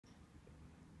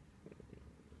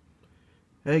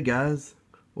Hey guys,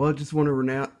 well I just want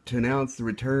to announce the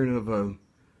return of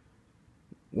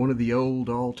one of the old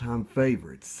all-time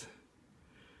favorites.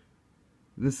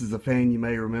 This is a fan you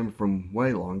may remember from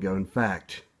way long ago. In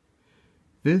fact,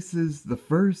 this is the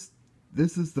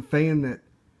fan that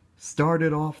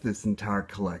started off this entire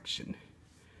collection.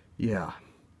 Yeah,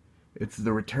 it's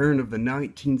the return of the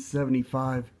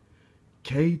 1975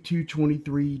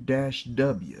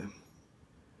 K-223-W.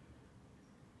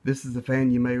 This is the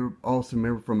fan you may also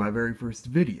remember from my very first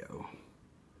video.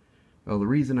 Well, the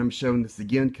reason I'm showing this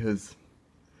again, because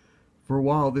for a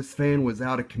while this fan was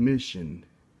out of commission,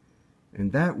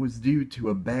 and that was due to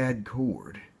a bad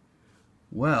cord.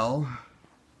 Well,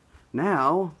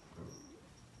 now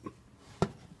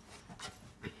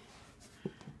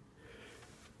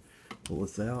pull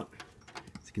this out.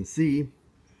 As you can see,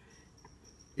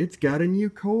 it's got a new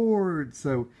cord,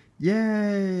 so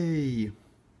yay!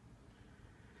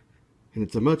 And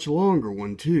it's a much longer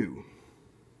one too.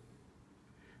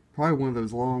 Probably one of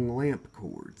those long lamp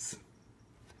cords.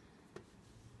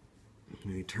 Let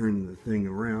me turn the thing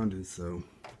around, and so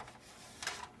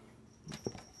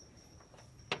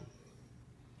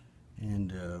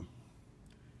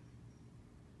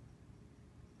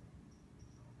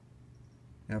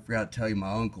I forgot to tell you,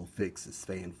 my uncle fixed this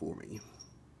fan for me.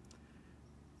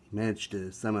 He managed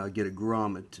to somehow get a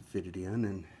grommet to fit it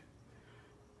in,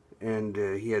 and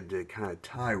he had to kind of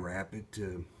tie wrap it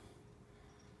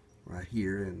right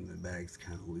here, and the bag's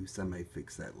kind of loose. I may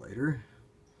fix that later.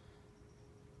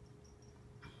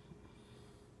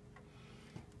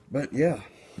 But yeah,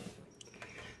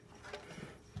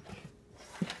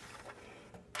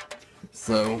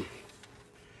 so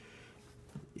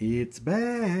it's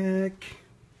back,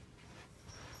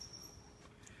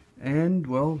 and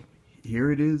well,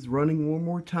 here it is running one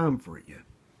more time for you.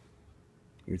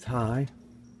 Here's high.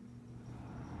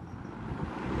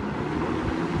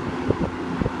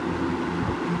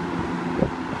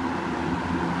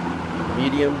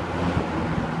 Medium.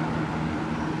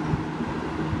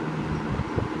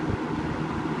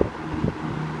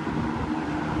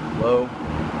 Low.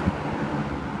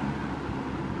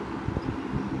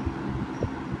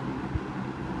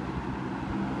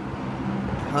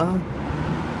 High.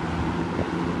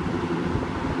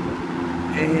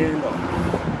 And off.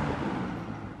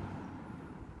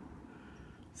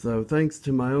 So thanks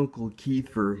to my Uncle Keith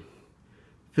for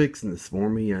fixing this for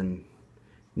me, and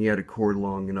he had a cord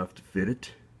long enough to fit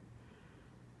it,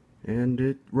 and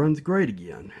it runs great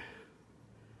again.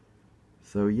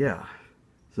 So yeah,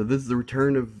 so this is the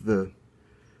return of the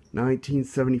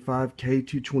 1975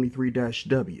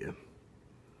 K-223-W.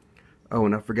 Oh,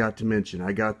 and I forgot to mention,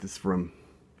 I got this from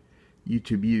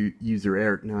YouTube user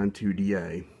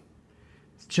Eric92DA.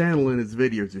 His channel and his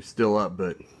videos are still up,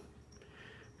 but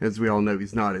as we all know,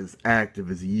 he's not as active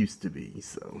as he used to be.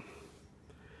 So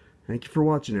thank you for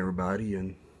watching, everybody,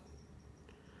 and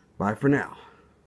bye for now.